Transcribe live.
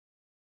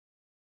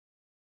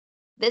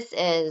This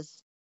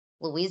is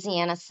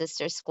Louisiana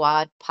Sister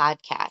Squad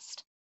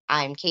podcast.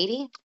 I'm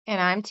Katie. And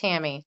I'm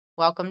Tammy.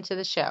 Welcome to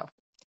the show.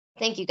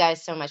 Thank you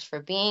guys so much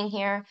for being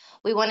here.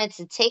 We wanted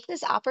to take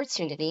this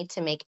opportunity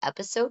to make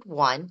episode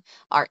 1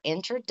 our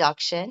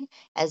introduction,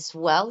 as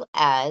well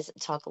as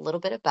talk a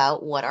little bit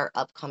about what our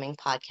upcoming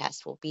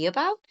podcast will be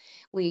about.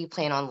 We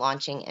plan on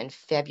launching in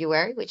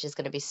February, which is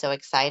going to be so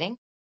exciting.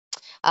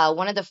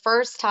 One of the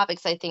first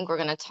topics I think we're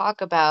going to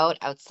talk about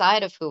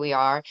outside of who we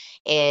are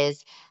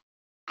is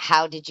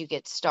how did you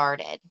get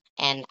started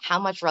and how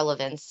much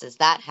relevance does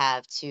that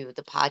have to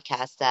the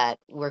podcast that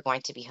we're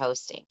going to be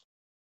hosting?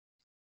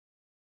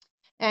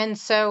 And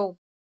so,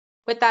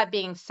 with that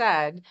being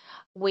said,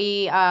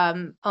 we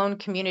own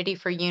Community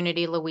for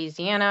Unity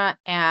Louisiana.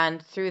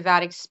 And through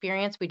that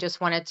experience, we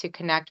just wanted to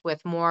connect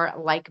with more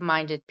like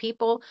minded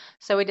people.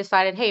 So we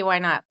decided, hey, why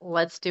not?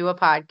 Let's do a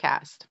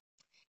podcast.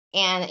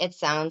 And it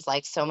sounds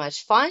like so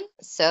much fun.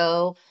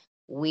 So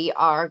we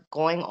are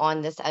going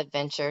on this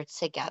adventure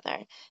together.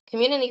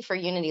 Community for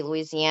Unity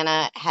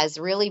Louisiana has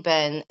really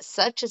been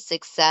such a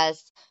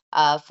success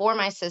for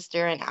my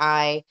sister and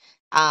I,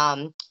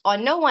 on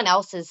no one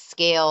else's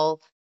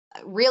scale,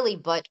 really,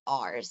 but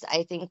ours.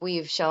 I think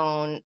we've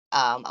shown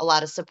a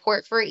lot of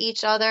support for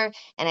each other,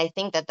 and I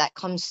think that that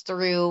comes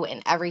through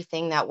in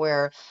everything that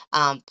we're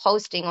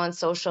posting on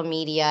social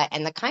media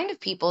and the kind of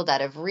people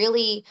that have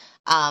really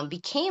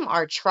became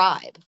our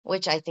tribe,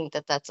 which I think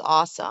that that's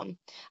awesome.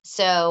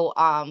 So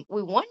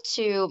we want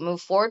to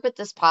move forward with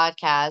this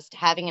podcast,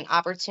 having an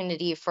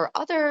opportunity for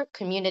other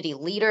community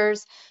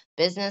leaders,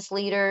 business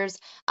leaders,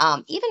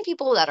 even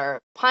people that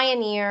are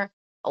pioneer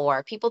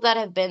or people that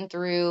have been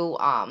through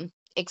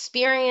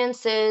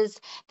experiences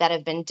that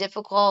have been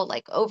difficult,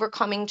 like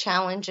overcoming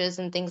challenges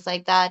and things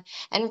like that,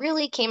 and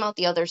really came out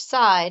the other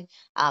side.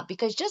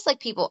 Because just like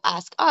people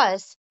ask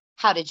us,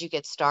 how did you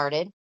get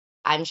started?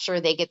 I'm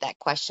sure they get that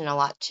question a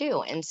lot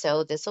too. And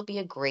so this will be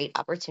a great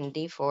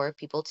opportunity for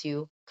people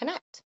to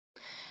connect.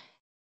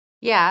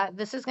 Yeah,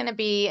 this is going to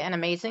be an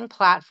amazing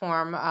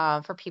platform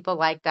for people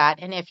like that.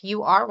 And if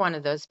you are one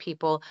of those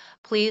people,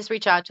 please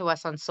reach out to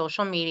us on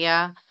social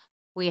media.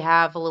 We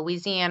have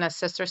Louisiana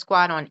Sister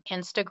Squad on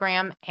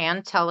Instagram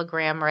and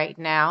Telegram right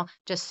now.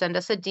 Just send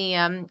us a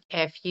DM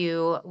if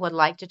you would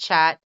like to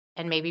chat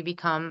and maybe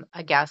become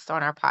a guest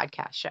on our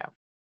podcast show.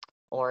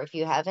 Or if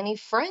you have any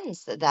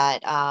friends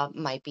that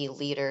might be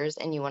leaders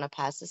and you want to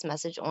pass this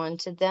message on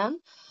to them,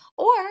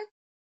 or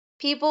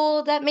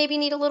people that maybe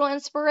need a little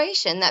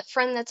inspiration, that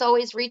friend that's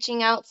always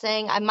reaching out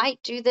saying, I might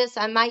do this,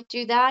 I might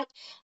do that.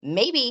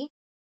 Maybe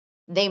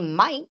they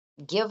might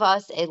give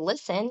us a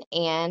listen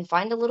and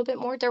find a little bit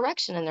more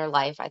direction in their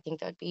life. I think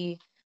that'd be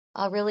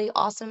a really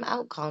awesome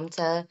outcome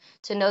to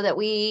know that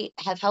we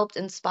have helped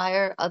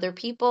inspire other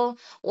people,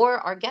 or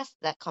our guests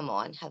that come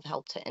on have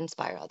helped to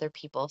inspire other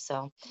people.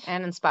 So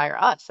And inspire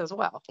us as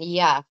well.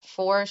 yeah,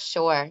 for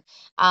sure.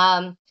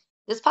 Um,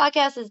 this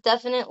podcast is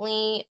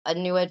definitely a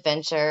new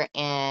adventure,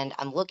 and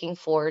I'm looking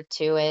forward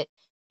to it.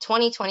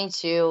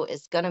 2022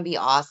 is going to be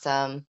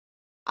awesome.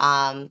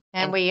 And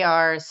And we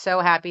are so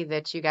happy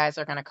that you guys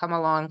are going to come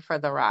along for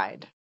the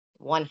ride.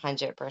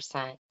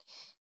 100%.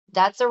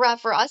 That's a wrap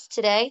for us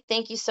today.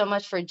 Thank you so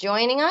much for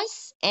joining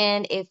us.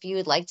 And if you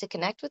would like to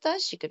connect with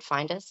us, you could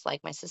find us,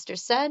 like my sister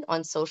said,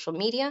 on social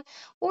media,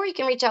 or you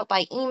can reach out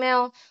by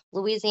email,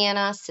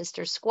 Louisiana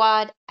Sister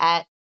Squad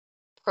at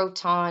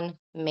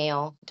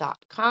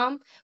protonmail.com.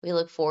 We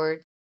look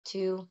forward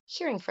to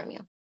hearing from you.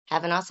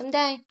 Have an awesome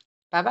day.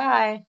 Bye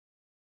bye.